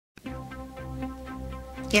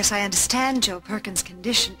Yes, I understand Joe Perkins'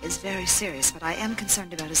 condition is very serious, but I am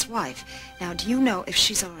concerned about his wife. Now, do you know if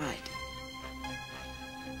she's all right?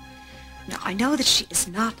 Now, I know that she is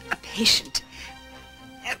not a patient.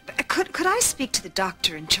 Could I speak to the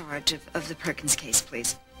doctor in charge of the Perkins case,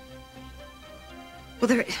 please?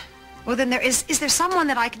 Well, then is there someone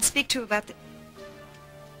that I can speak to about the...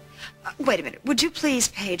 wait a minute. Would you please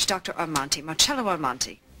page Dr. Armanti, Marcello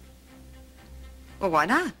Armanti? Well, why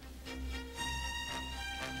not?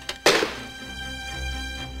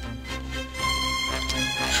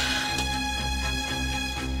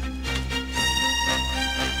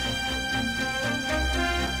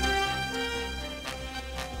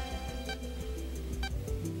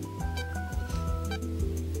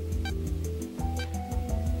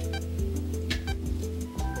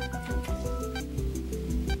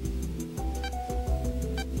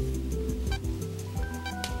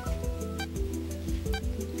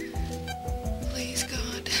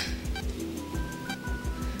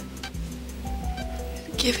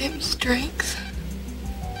 Give him strength.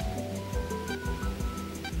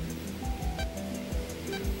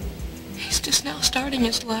 He's just now starting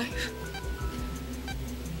his life.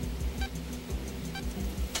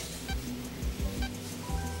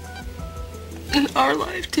 And our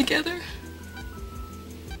life together.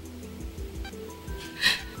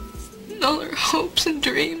 And all our hopes and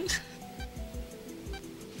dreams.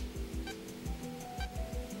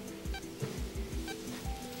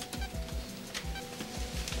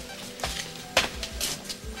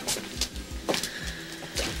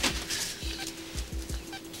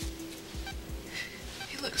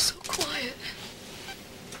 So quiet.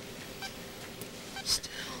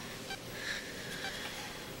 Still.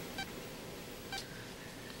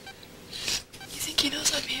 You think he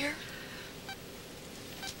knows I'm here?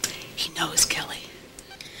 He knows, Kelly.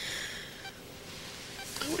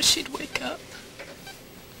 I wish he'd wake up.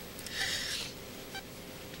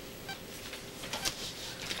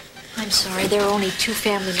 I'm sorry, there are only 2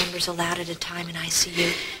 family members allowed at a time in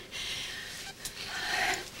ICU.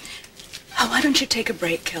 Oh, why don't you take a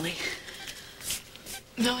break, Kelly?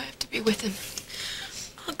 No, I have to be with him.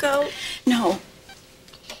 I'll go. No.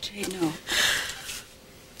 Jade, no.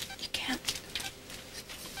 You can't.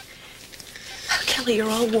 Oh, Kelly, you're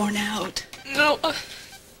all worn out. No,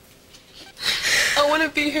 I want to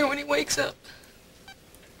be here when he wakes up.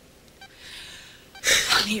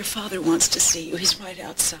 Honey, your father wants to see you. He's right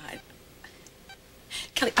outside.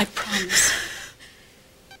 Kelly, I promise.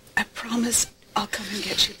 I promise I'll come and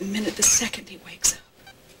get you the second he wakes up.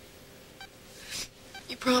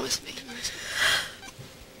 You promise me, Marcy?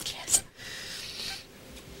 Yes.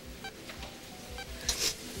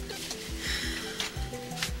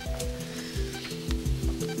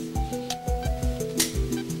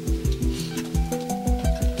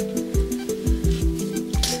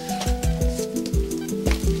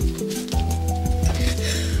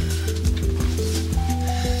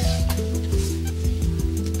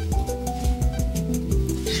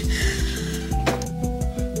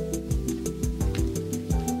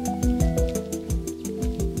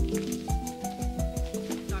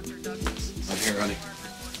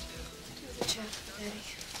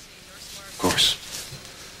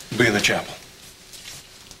 Be in the chapel.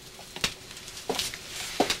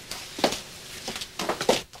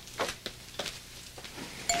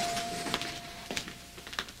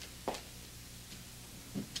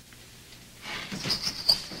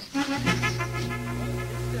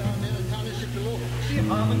 Sie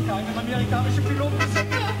haben keinen amerikanischen Piloten gesehen.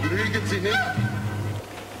 Lügen Sie nicht.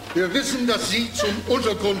 Wir wissen, dass Sie zum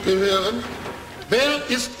Untergrund gehören. Wer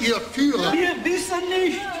ist Ihr Führer? Wir wissen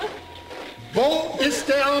nicht. Wo ist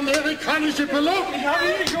der amerikanische Pilot? Ich habe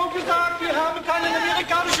Ihnen schon gesagt, wir haben keinen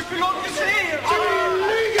amerikanischen Piloten gesehen. Sie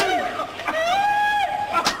lügen!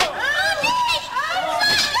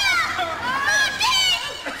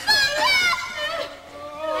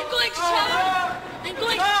 I'm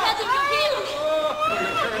going to tell them you're here. Your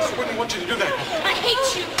parents wouldn't want you to do that. I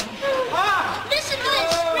hate you. Listen to them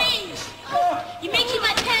screams. You're making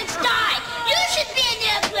my parents die. You should be in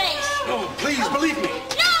their place. No, please, believe me. No!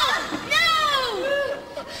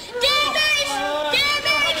 They're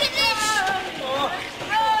Americanish.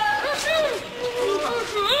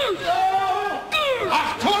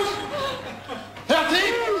 Achtung!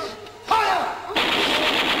 Fertig! Feuer!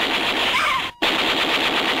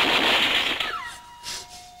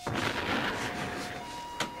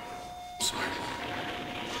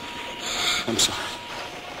 I'm sorry.